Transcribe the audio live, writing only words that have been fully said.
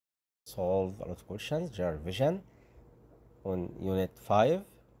solve a lot of questions, general revision on unit 5.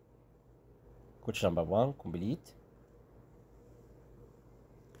 Question number 1, complete.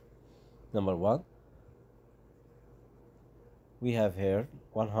 Number 1, we have here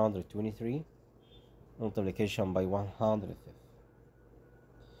 123 multiplication by 100.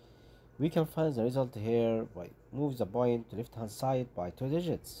 We can find the result here by move the point to left hand side by 2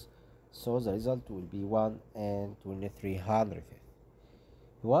 digits. So the result will be 1 and 2300.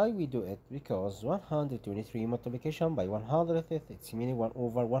 Why we do it? Because 123 multiplication by 100, it's meaning 1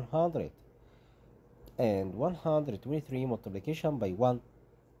 over 100. And 123 multiplication by 1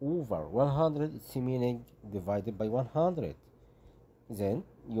 over 100, it's meaning divided by 100. Then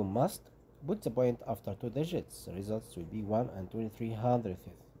you must put the point after 2 digits. The results will be 1 and 2300.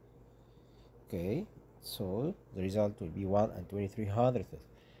 Okay, so the result will be 1 and 2300.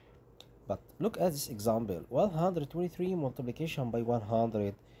 But look at this example, 123 multiplication by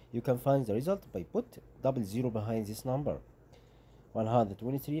 100, you can find the result by put double zero behind this number.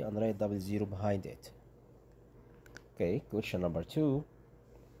 123 and write double zero behind it. Okay, question number 2.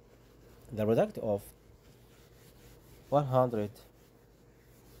 The product of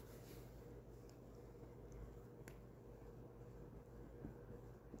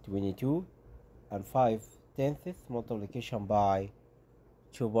 122 and 5/10 multiplication by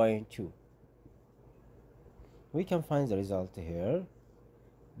 2.2. We can find the result here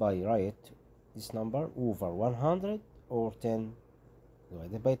by write this number over 100 or 10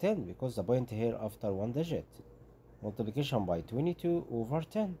 divided by 10, because the point here after 1 digit. Multiplication by 22 over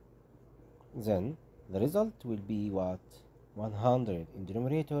 10. Then the result will be what? 100 in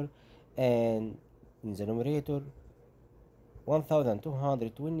denominator, and in the numerator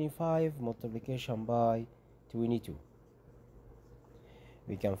 1225 multiplication by 22.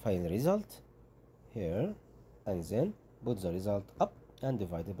 We can find the result here and then put the result up and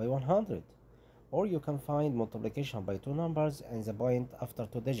divide it by 100. Or you can find multiplication by 2 numbers and the point after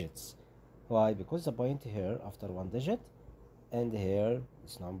 2 digits. Why? Because the point here after 1 digit and here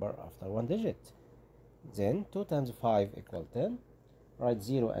this number after 1 digit. Then 2 times 5 equal 10. Write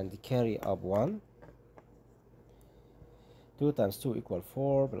 0 and carry up 1. 2 times 2 equal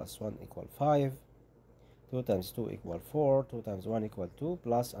 4 plus 1 equal 5. 2 times 2 equal 4, 2 times 1 equal 2,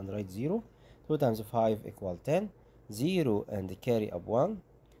 plus and write 0. 2 times 5 equal 10, 0 and carry up 1.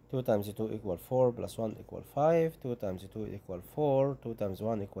 2 times 2 equal 4 plus 1 equal 5. 2 times 2 equal 4, 2 times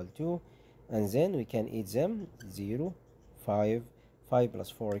 1 equal 2. And then we can eat them, 0, 5, 5 plus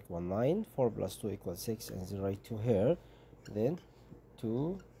 4 equal 9, 4 plus 2 equal 6, and then write 2 here. Then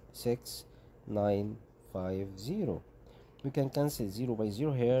 2, 6, 9, 5, 0. We can cancel 0 by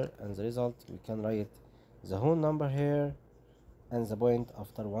 0 here, and the result we can write the whole number here and the point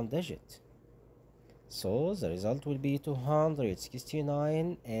after 1 digit. So the result will be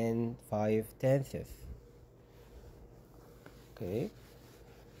 269 and 5/10. Okay,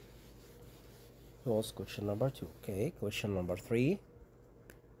 that was question number 2. Okay, question number 3.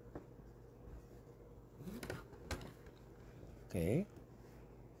 Okay,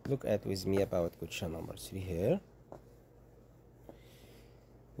 look at with me about question number 3 here.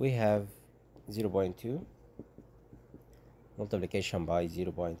 We have 0.2 multiplication by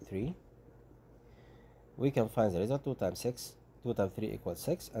 0.3. We can find the result. 2 times 6, 2 times 3 equals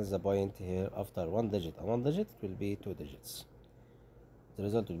 6, and the point here after 1 digit and 1 digit will be 2 digits. The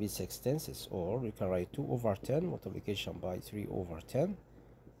result will be 6/10, or we can write 2 over 10 multiplication by 3 over 10.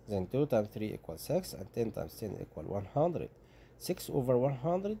 Then 2 times 3 equals 6, and 10 times 10 equal 100. 6 over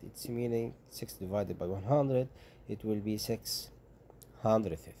 100, it's meaning 6 divided by 100, it will be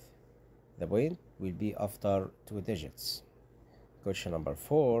 6/100. The point will be after 2 digits. Question number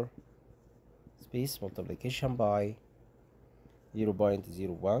 4. Space multiplication by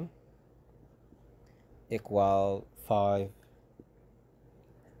 0.01 equal 5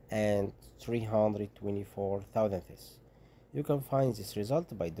 and 324 thousandths. You can find this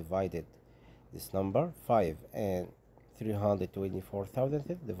result by divided this number 5 and 324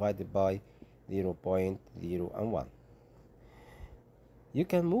 thousandths divided by 0.01. You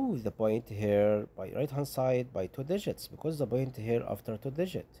can move the point here by right hand side by 2 digits, because the point here after 2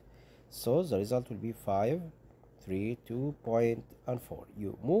 digits. So the result will be 5, 3, 2.4.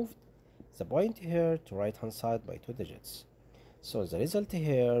 You moved the point here to right hand side by 2 digits. So the result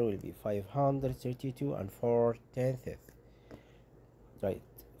here will be 532 and 4/10. Right,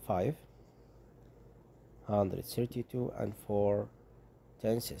 532 and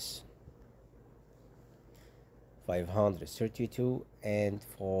 4/10. 532 and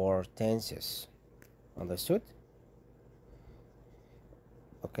 4/10. Understood?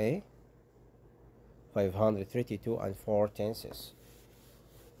 Okay. 532 and 4/10.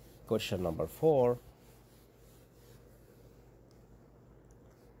 question number 4.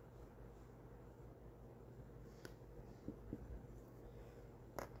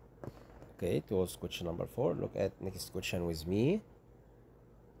 Okay, it was question number 4. Look at next question with me.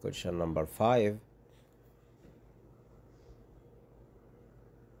 Question number 5.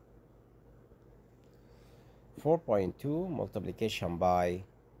 (4.2) multiplication by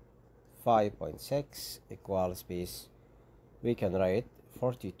 5.6 equals space. We can write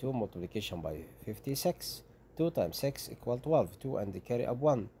 42 multiplication by 56. 2 times 6 equal 12. 2 and carry up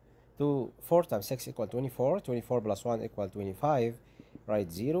 1. 4 times 6 equal 24. 24 plus 1 equal 25.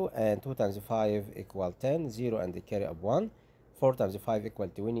 Write 0. And 2 times 5 equal 10. 0 and carry up 1. 4 times 5 equal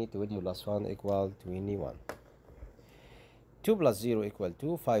 20. 20 plus 1 equal 21. 2 plus 0 equal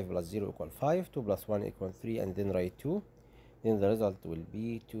 2. 5 plus 0 equal 5. 2 plus 1 equal 3. And then write 2. Then the result will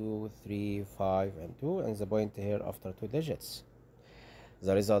be 2, 3, 5, and 2. And the point here after 2 digits.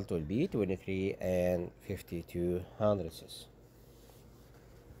 The result will be 23 and 52 hundredths.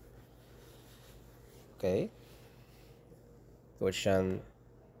 Okay. Question.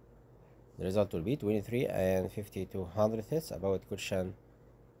 The result will be 23 and 52 hundredths about question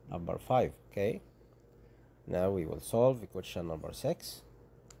number 5. Okay. Now we will solve question number 6.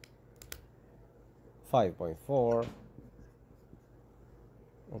 5.4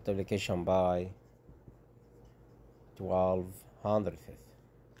 multiplication by 12 hundredths.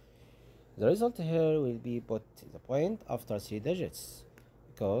 The result here will be put the point after 3 digits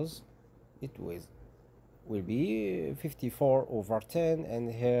because it will be 54 over 10 and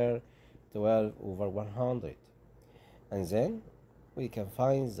here 12 over 100. And then we can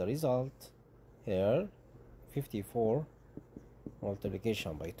find the result here. 54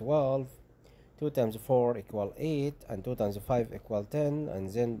 multiplication by 12. 2 times 4 equal 8 and 2 times 5 equal 10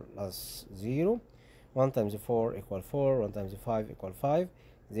 and then plus 0. 1 times 4 equal 4. 1 times 5 equal 5.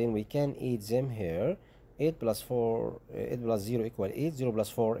 Then we can add them here. 8 plus 0 equal 8. 0 plus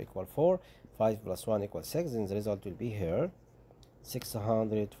 4 equal 4. 5 plus 1 equals 6. Then the result will be here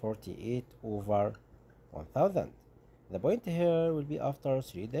 648 over 1000. The point here will be after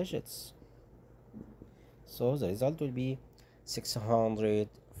 3 digits. So the result will be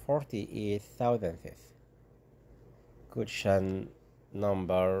 648 thousandths. Question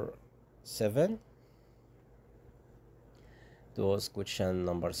number 7. It was question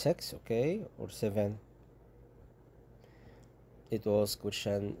number 6, okay, or 7. It was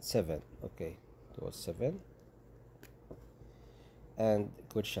question 7, okay, it was 7. And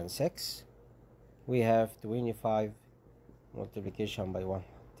question 6, we have 25 multiplication by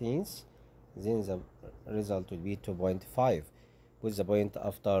 1/10. Then the result will be 2.5 with the point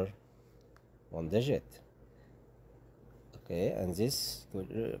after 1 digit. Okay, and this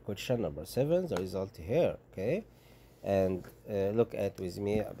question number 7, the result here. Okay, and look at with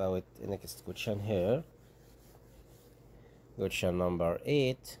me about the next question here. Question number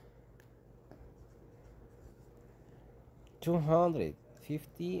 8.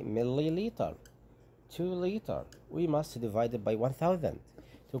 250 milliliter. 2 liter. We must divide it by 1000.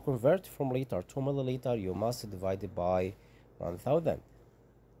 To convert from liter to milliliter, you must divide it by 1000.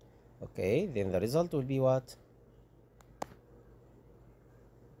 Okay, then the result will be what?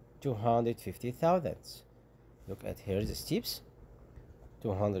 250 thousandths. Look at here the steps.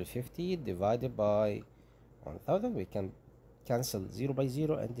 250 divided by 1000. We can cancel 0 by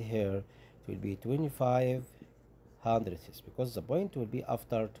 0, and here it will be 25 hundredths because the point will be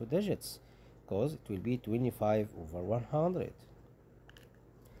after 2 digits, because it will be 25 over 100.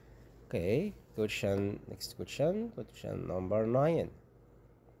 Okay, next question number 9.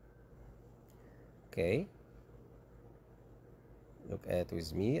 Okay, look at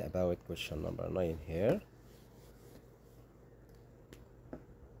with me about question number 9 here.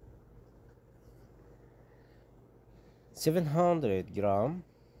 700 gram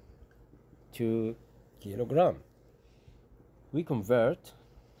to kilogram. We convert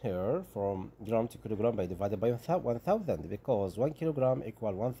here from gram to kilogram by divided by 1000 because 1 kilogram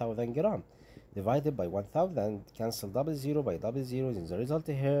equal 1000 gram. Divided by 1000, cancel double 0 by double 0. Then the result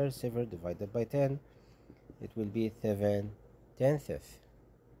here 7 divided by 10, it will be 7/10.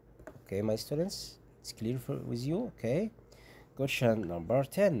 Okay, my students, it's clear with you. Okay, question number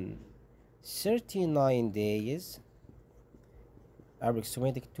 10. 39 days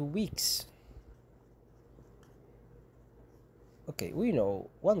approximating 2 weeks. Okay, we know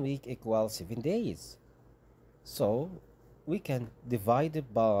 1 week equals 7 days, so we can divide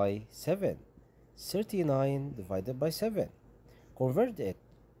it by 7. 39 divided by 7. Convert it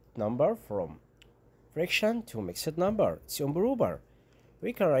number from fraction to mixed number. It's improper.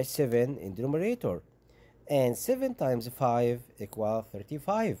 We can write 7 in denominator and 7 times 5 equal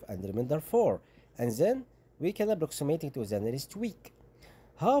 35, and remainder 4. And then we can approximate it to the nearest week.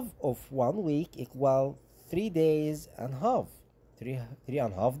 Half of 1 week equal 3 days and half.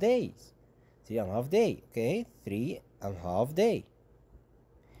 3.5 days. 3.5 day, okay? 3.5 day.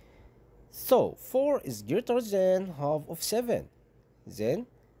 So 4 is greater than half of 7. Then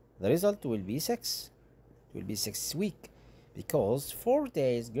the result will be 6. It will be 6 week, because 4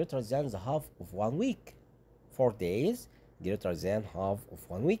 days greater than the half of 1 week. 4 days greater than half of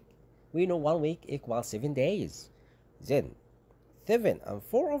 1 week. We know 1 week equals 7 days. Then 7 and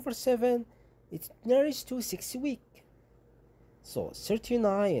 4 over 7, it nearest to 6 week. So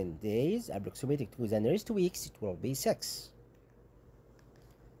 39 days approximating to the nearest weeks, it will be 6.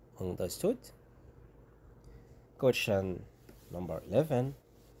 Understood? Question number 11.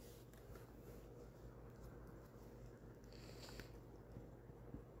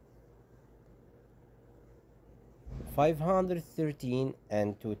 $513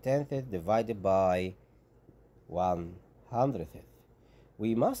 and 2/10 divided by 1/100.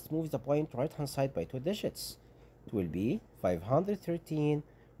 We must move the point right hand side by 2 digits. It will be 513.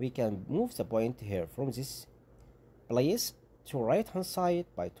 We can move the point here from this place to right hand side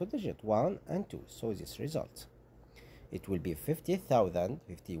by 2 digits, 1 and 2. So this result, it will be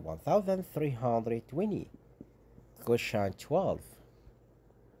 51,320. Question 12.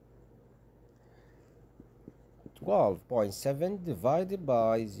 12.7 divided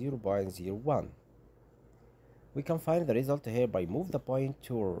by 0.01. We can find the result here by move the point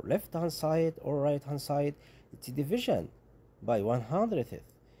to left hand side or right hand side. It's division by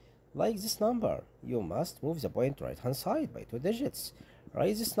 100th. Like this number, you must move the point right hand side by 2 digits.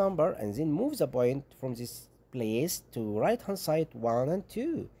 Write this number and then move the point from this place to right hand side 1 and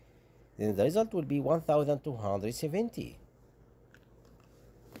 2. Then the result will be 1,270.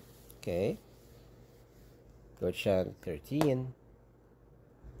 Okay. Question 13.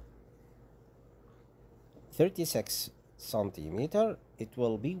 36 centimeter, it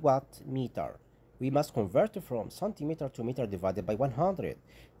will be what meter? We must convert from centimeter to meter divided by 100.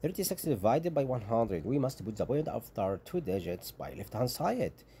 36 divided by 100, we must put the point after 2 digits by left hand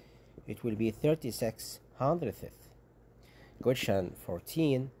side. It will be 36 hundredths. Question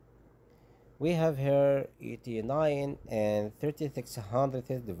 14. We have here 89 and 36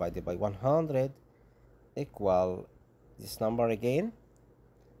 hundredths divided by 100 equal this number again.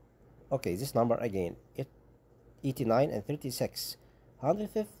 Okay, this number again. 89 and 36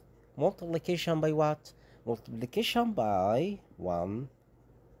 hundredths multiplication by what? Multiplication by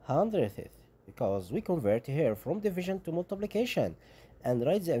 100th, because we convert here from division to multiplication and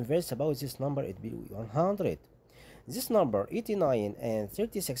write the inverse about this number, it will be 100. This number 89 and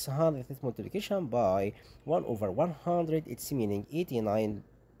 36 hundredths multiplication by 1 over 100, it's meaning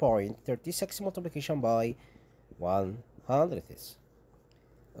 89.36 multiplication by 100th.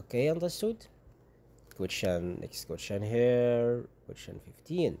 Okay, understood? Next question here, question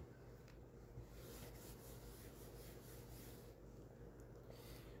 15.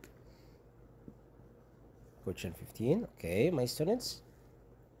 Question 15. Okay, my students,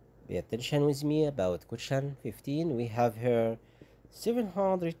 pay attention with me about question 15. We have here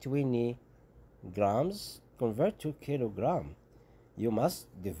 720 grams convert to kilogram. You must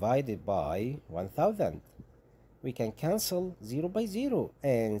divide it by 1000. We can cancel 0 by 0,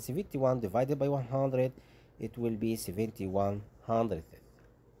 and 71 divided by 100, it will be 71 hundredths.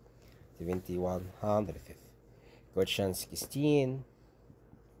 71 hundredths. Question 16.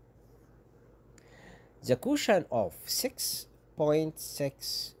 The quotient of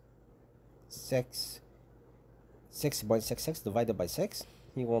 6.66 divided by 6,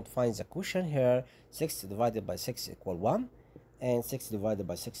 you won't find the quotient here. 6 divided by 6 equal 1, and 6 divided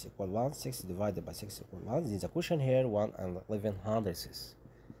by 6 equal 1, 6 divided by 6 equal 1. This is the quotient here, 1 and 11 hundredths.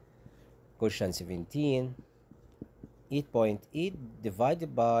 Question 17. 8.8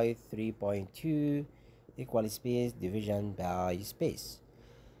 divided by 3.2 equal space division by space.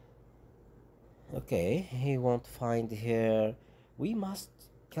 Okay, he won't find here. We must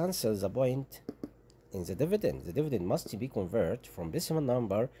cancel the point in the dividend. The dividend must be converted from decimal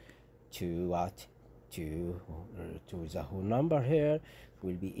number to what? To the whole number here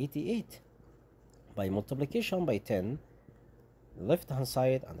will be 88 by multiplication by 10, left hand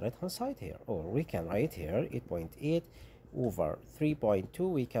side and right hand side here. Or we can write here 8.8 over 3.2.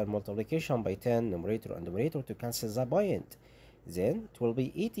 We can multiplication by 10 numerator and numerator to cancel the point. Then it will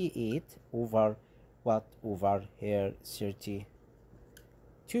be 88 over what? Over here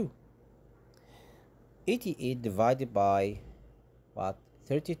 32. 88 divided by what?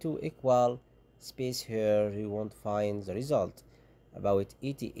 32 equal space here. You won't find the result about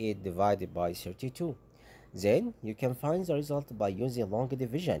 88 divided by 32. Then you can find the result by using long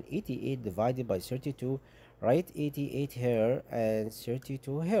division. 88 divided by 32. Write 88 here and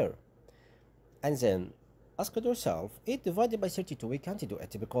 32 here. And then ask yourself, 8 divided by 32, we can't do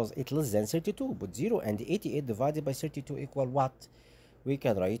it because it's less than 32. But 0 and 88 divided by 32 equal what? We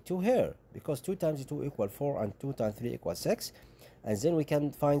can write 2 here because 2 times 2 equal 4 and 2 times 3 equal 6. And then we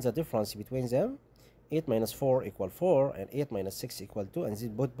can find the difference between them. 8 minus 4 equal 4 and 8 minus 6 equal 2. And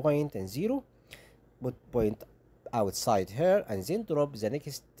then put point and 0. Put point outside here and then drop the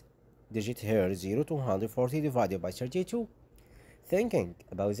next digit here, 0 to 140 divided by 32. Thinking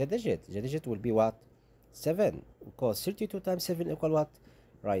about the digit will be what? 7, because 32 times 7 equal what?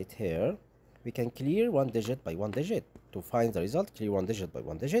 Right here we can clear one digit by one digit. To find the result, clear one digit by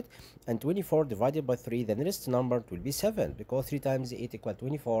one digit. And 24 divided by 3, the nearest number will be 7, because 3 times 8 equal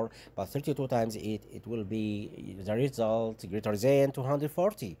 24, but 32 times 8, it will be the result greater than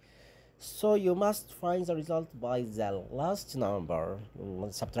 240. So you must find the result by the last number.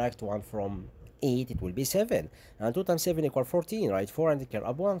 Subtract 1 from 8, it will be 7. And 2 times 7 equal 14, right? 4 and carry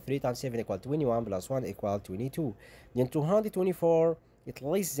up 1. 3 times 7 equal 21 plus 1 equal 22. Then 224, it's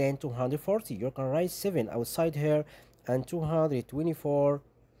less than 240. You can write 7 outside here and 224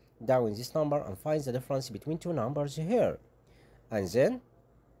 down in this number and find the difference between two numbers here. And then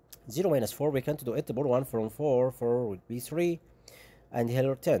 0 minus 4, we can't do it. Put 1 from 4, 4 would be 3. And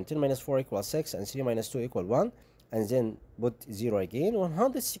here 10 minus 4 equals 6 and 3 minus 2 equal 1. And then put 0 again.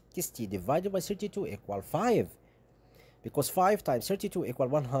 160 divided by 32 equal 5, because 5 times 32 equal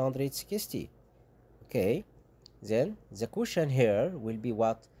 160. Okay, then the quotient here will be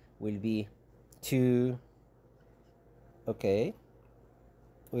what? Will be 2. Okay,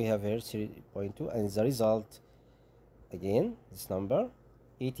 we have here 3.2, and the result again, this number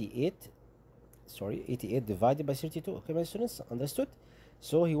 88 divided by 32. Okay, my students, understood?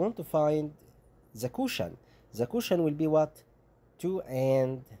 So you want to find the quotient. The quotient will be what? 2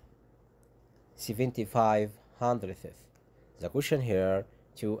 and 75 hundredths. The quotient here,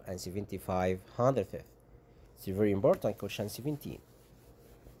 2 and 75 hundredths. It's a very important quotient. 17.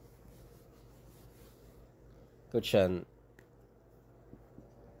 Quotient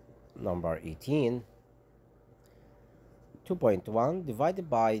number 18. 2.1 divided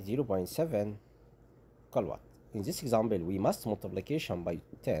by 0.7 equal what? In this example, we must multiplication by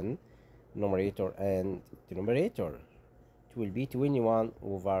 10, numerator and denominator. It will be 21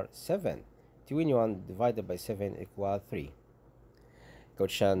 over 7. 21 divided by 7 equal 3.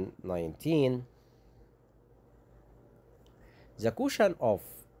 Quotient 19. The quotient of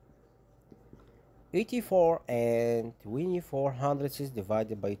 84 and 24 hundredths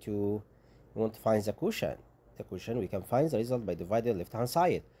divided by 2. We want to find the quotient. The quotient, we can find the result by dividing left hand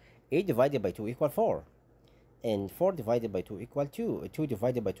side. 8 divided by 2 equal 4. And 4 divided by 2 equal 2. 2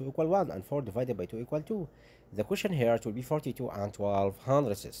 divided by 2 equal 1. And 4 divided by 2 equal 2. The quotient here will be 42 and 12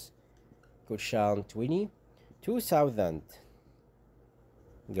 hundredths. Quotient 20. 2000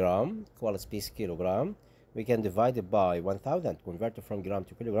 gram equal space kilogram. We can divide it by 1000. Convert it from gram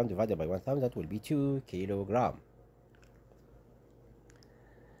to kilogram. Divided by 1000 will be 2 kilogram.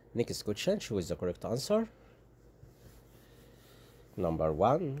 Next question, choose the correct answer. Number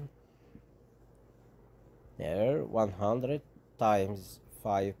 1. There, 100 times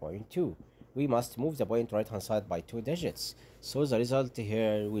 5.2. We must move the point right hand side by 2 digits. So the result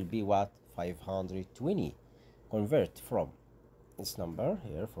here will be what? 520. Convert from this number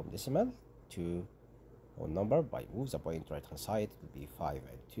here from decimal to whole number by move the point right hand side. It will be 5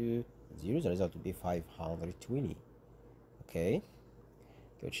 and 2 0. The result will be 520. Okay.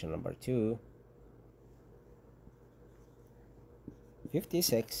 Question number 2.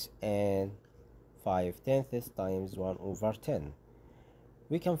 56 and 5/10 times 1 over 10.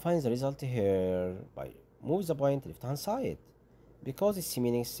 We can find the result here by move the point left hand side, because it's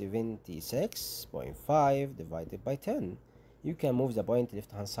meaning 76.5 divided by 10. You can move the point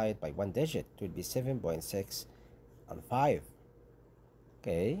left hand side by one digit. It will be 7.6 and 5.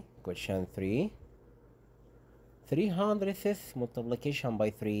 Okay, question 3. 300th multiplication by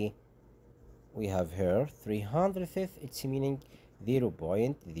 3. We have here 300th, it's meaning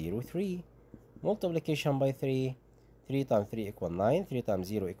 0.03. Multiplication by 3. 3 times 3 equal 9. 3 times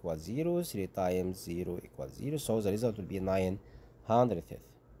 0 equals 0. 3 times 0 equals 0. So the result will be 9 hundredths.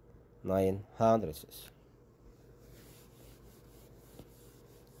 9 hundredths.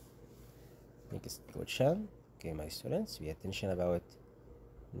 Next question. Okay, my students, pay attention about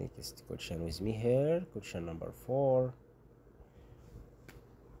next question with me here. Question number 4.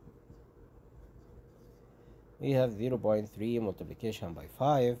 We have 0.3 multiplication by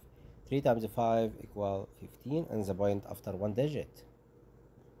 5. 3 times 5 equal 15, and the point after one digit.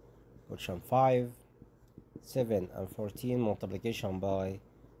 Question 5. 7 and 14 multiplication by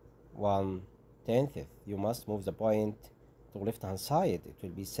 1/10. You must move the point to left hand side. It will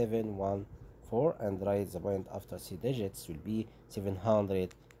be 714, and write the point after 3 digits will be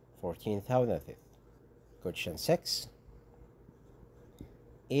 714,000. Question 6.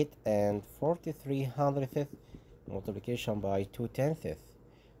 8 and 43/100 multiplication by 2/10.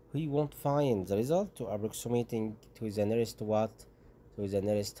 We won't find the result to approximating to the nearest what? To the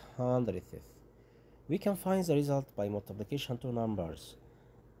nearest 100th. We can find the result by multiplication two numbers.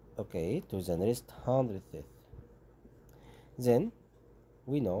 Okay, to the nearest 100th. Then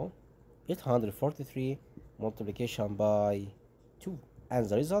we know 843 multiplication by 2, and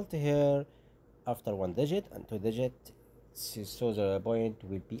the result here after 1 digit and 2 digits, so the point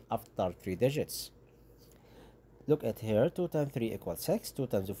will be after 3 digits. Look at here, 2 times 3 equals 6, 2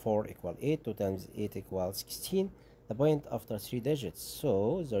 times 4 equals 8, 2 times 8 equals 16, the point after 3 digits,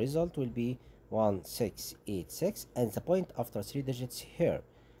 so the result will be 1686, and the point after 3 digits here.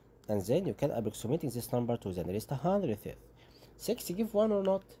 And then you can approximate this number to the nearest 100th. 6 give 1 or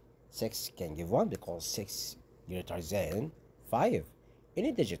not? 6 can give 1 because 6 greater than 5.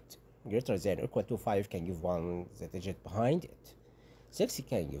 Any digit greater than or equal to 5 can give 1 the digit behind it. 6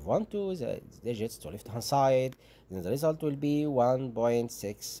 can give 1 to the digits to left hand side. Then the result will be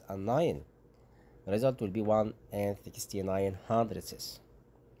 1.6 and 9. The result will be 1 and 69 hundredths.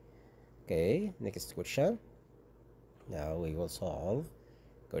 Okay, next question. Now we will solve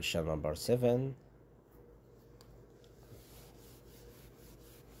question number 7.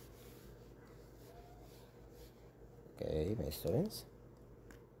 Okay, my students.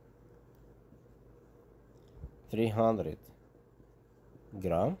 300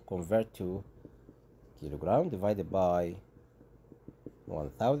 gram convert to kilogram divided by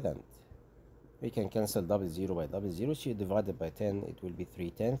 1000. We can cancel double zero by double zero, so divided by 10 it will be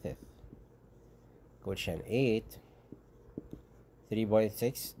 3/10. Question 8.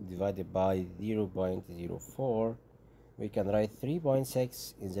 3.6 divided by 0.04. We can write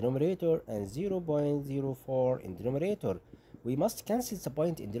 3.6 in the numerator and 0.04 in the numerator. We must cancel the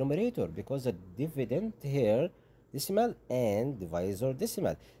point in the numerator because the dividend here decimal and divisor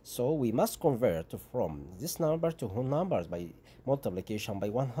decimal. So we must convert from this number to whole numbers by multiplication by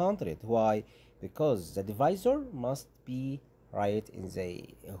 100. Why? Because the divisor must be right in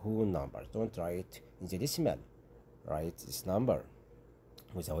the whole number. Don't write in the decimal. Write this number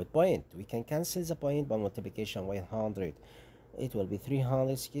without point. We can cancel the point by multiplication by 100. It will be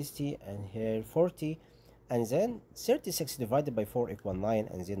 360 and here 40. And then 36 divided by 4 equal 9,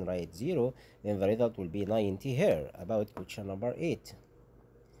 and then write 0. Then the result will be 90 here. About question number 8.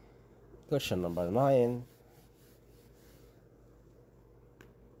 Question number 9.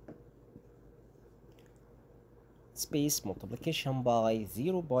 Space multiplication by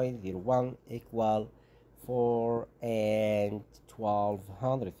 0.01 equal 4 and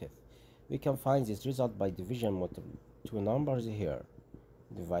 12/100. We can find this result by division two numbers here.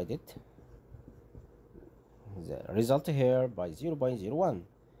 Divided the result here by 0.01.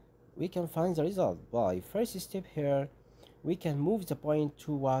 We can find the result by first step here. We can move the point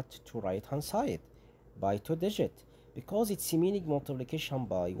to what? To right hand side by 2 digits because it's meaning multiplication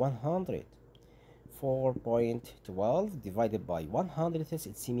by 100. 4.12 divided by 100 is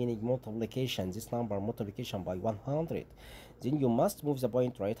its meaning multiplication, this number multiplication by 100. Then you must move the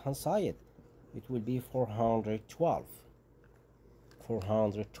point right hand side. It will be 412.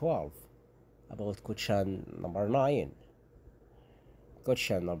 About question number 9.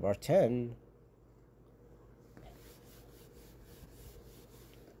 Question number 10.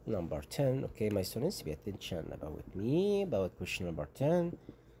 Number 10. Okay, my students, pay attention about me, about question number 10.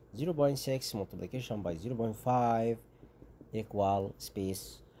 0.6 multiplication by 0.5 equal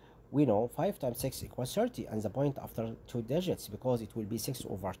space. We know 5 times 6 equals 30, and the point after 2 digits because it will be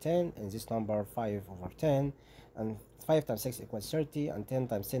 6/10, and this number 5/10, and 5 times 6 equals 30, and 10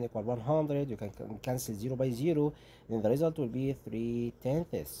 times 10 equals 100. You can cancel 0 by 0, then the result will be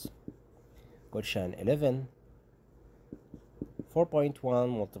 3/10. Question 11. 4.1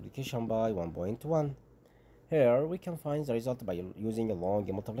 multiplication by 1.1. Here we can find the result by using a long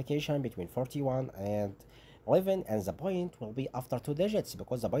multiplication between 41 and 11, and the point will be after 2 digits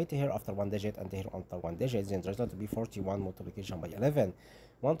because the point here after 1 digit and here after 1 digit, then the result will be 41 multiplication by 11.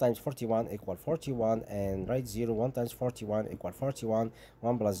 1 times 41 equal 41, and write 0. 1 times 41 equal 41.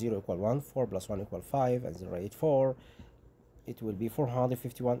 1 plus 0 equal 1. 4 plus 1 equal 5, and then write 4. It will be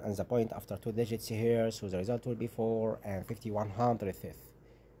 451, and the point after 2 digits here, so the result will be 4 and 51/100.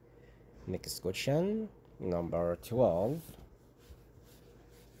 Next question, number 12.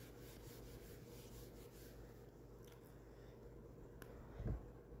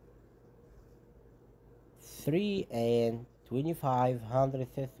 3 and 25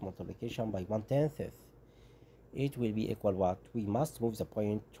 hundredths multiplication by 1/10. It will be equal what? We must move the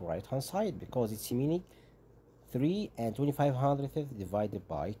point to right hand side because it's meaning 3 and 25 hundredths divided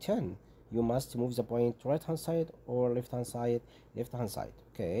by 10. You must move the point to right hand side or left hand side? Left hand side.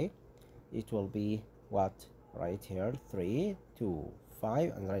 Okay, it will be what? Right here, 3 to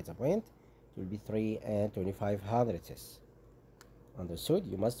 5, and write the point. It will be 3 and 25 hundredths. Understood?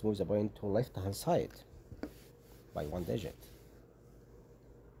 You must move the point to left hand side by 1 digit.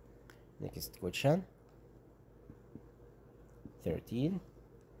 Next question, 13.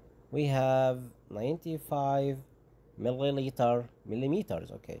 We have 95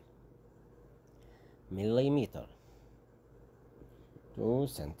 millimeters, okay, millimeter to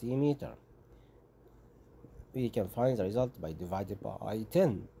centimeter. We can find the result by dividing by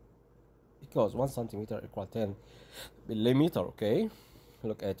 10 because 1 centimeter equal 10 millimeter. Okay,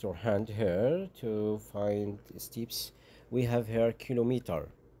 look at your hand here to find steps. We have here kilometer,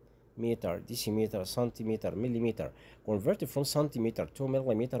 meter, decimeter, centimeter, millimeter. Convert from centimeter to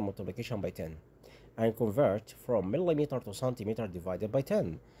millimeter multiplication by 10, and convert from millimeter to centimeter divided by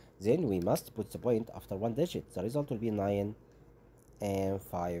 10. Then we must put the point after 1 digit. The result will be 9 and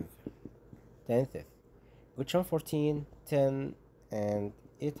 5/10. Question 14, 10 and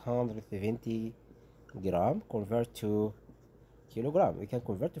 870 gram convert to kilogram. We can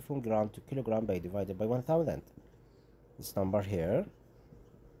convert from gram to kilogram by divided by 1000. This number here,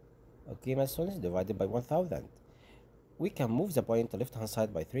 okay, my students, divided by 1000. We can move the point to left hand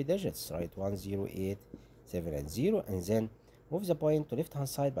side by 3 digits, right? 1, 0, 8, 7, and 0, and then move the point to left hand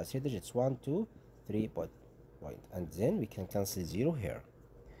side by 3 digits, 1, 2, 3 point, and then we can cancel 0 here.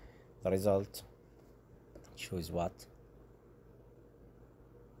 The result shows what?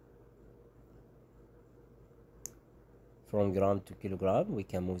 From gram to kilogram, we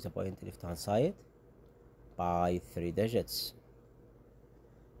can move the point to left hand side by 3 digits.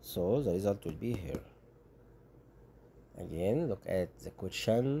 So the result will be here. Again, look at the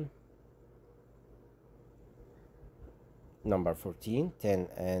question number 14, 10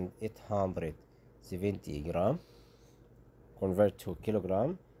 and 870 gram convert to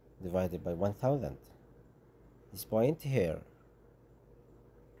kilogram divided by 1000. This point here.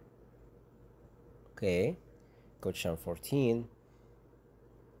 Okay, question 14.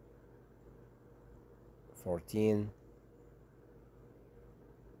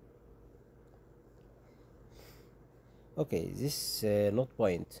 Okay, this not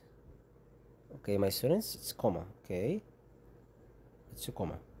point. Okay, my students, it's comma. Okay, it's a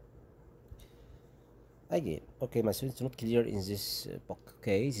comma. Again, okay, my students, not clear in this book.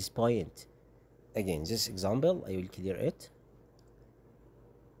 Okay, this point. Again, this example, I will clear it.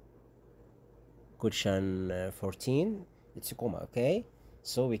 Question 14, it's a comma. Okay,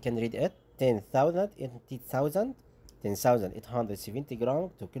 so we can read it. 10,870 gram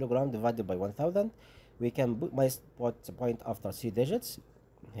to kilogram divided by 1000. We can put the point after 3 digits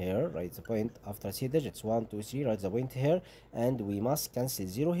here. Write the point after 3 digits, 1, 2, 3. Write the point here, and we must cancel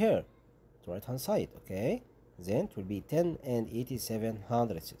 0 here to right hand side. Okay, then it will be 10 and 87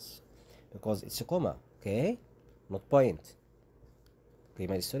 hundredths because it's a comma. Okay, not point. Okay,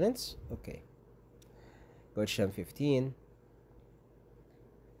 my students. Okay, question 15.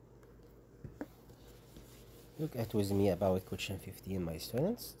 Look at with me about question 15, my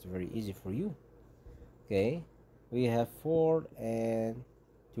students. It's very easy for you. Okay, we have 4 and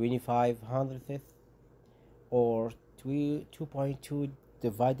 25 hundredths, or 2.2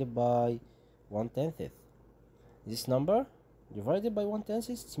 divided by 1/10. This number divided by 1/10,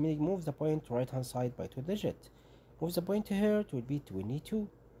 it's meaning move the point to right hand side by 2 digits. Move the point here, it will be 22,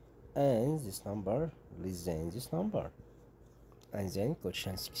 and this number less than this number. And then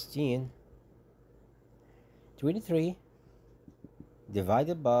question 16, 23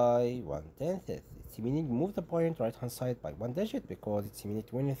 divided by 1/10. It's meaning move the point right hand side by 1 digit because it's meaning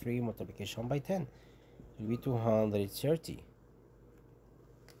 23 multiplication by 10. It will be 230.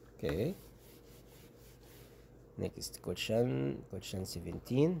 Okay. Next question, question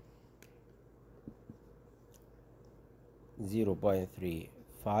 17.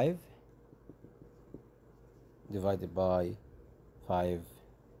 0.35 divided by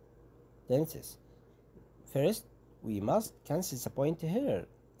 5/10. First, we must cancel the point here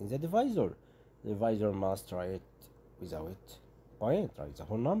in the divisor. The divisor must write without point, write the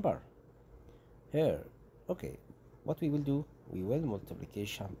whole number here. Okay, what we will do, we will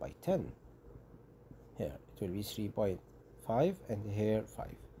multiplication by 10. Here it will be 3.5 and here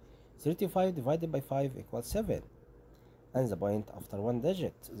 5. 35 divided by 5 equals 7, and the point after 1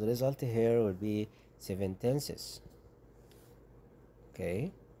 digit. The result here will be 7/10.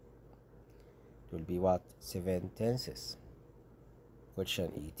 Okay, It will be what? 7/10.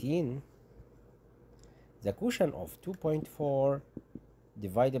 Question 18. The quotient of 2.4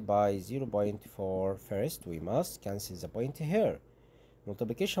 divided by 0.4. First, we must cancel the point here.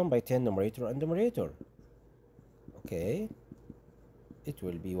 Multiplication by 10 numerator and numerator. Okay. It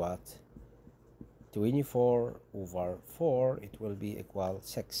will be what? 24/4. It will be equal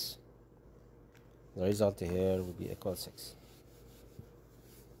 6. The result here will be equal 6.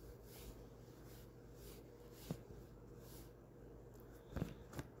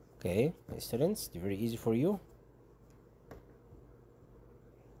 Okay, my students, it's very easy for you.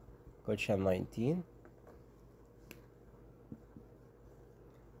 Question 19.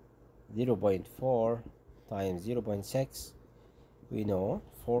 0.4 times 0.6. We know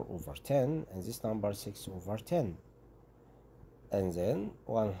 4/10, and this number 6/10. And then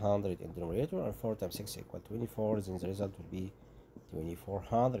 100 in the numerator, and 4 times 6 equal 24. Then the result will be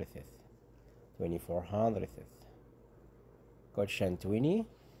 24/100th. 24/100th. Question 20.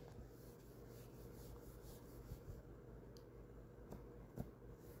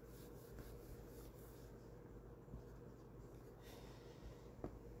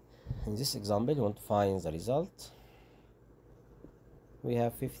 In this example, you want to find the result. We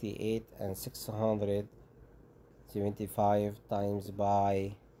have 58 and 675 times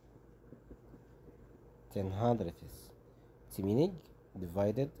by 10/100th. It's meaning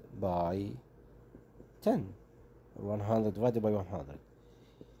divided by 10. 100 divided by 100.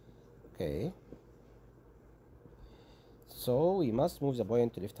 Okay. So we must move the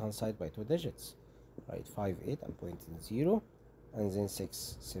point to left hand side by 2 digits. Right, 5, 8 and point in 0. And then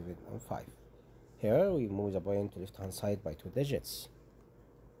 6, 7 and 5. Here we move the point to left hand side by 2 digits.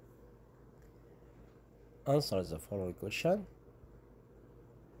 Answer the following question.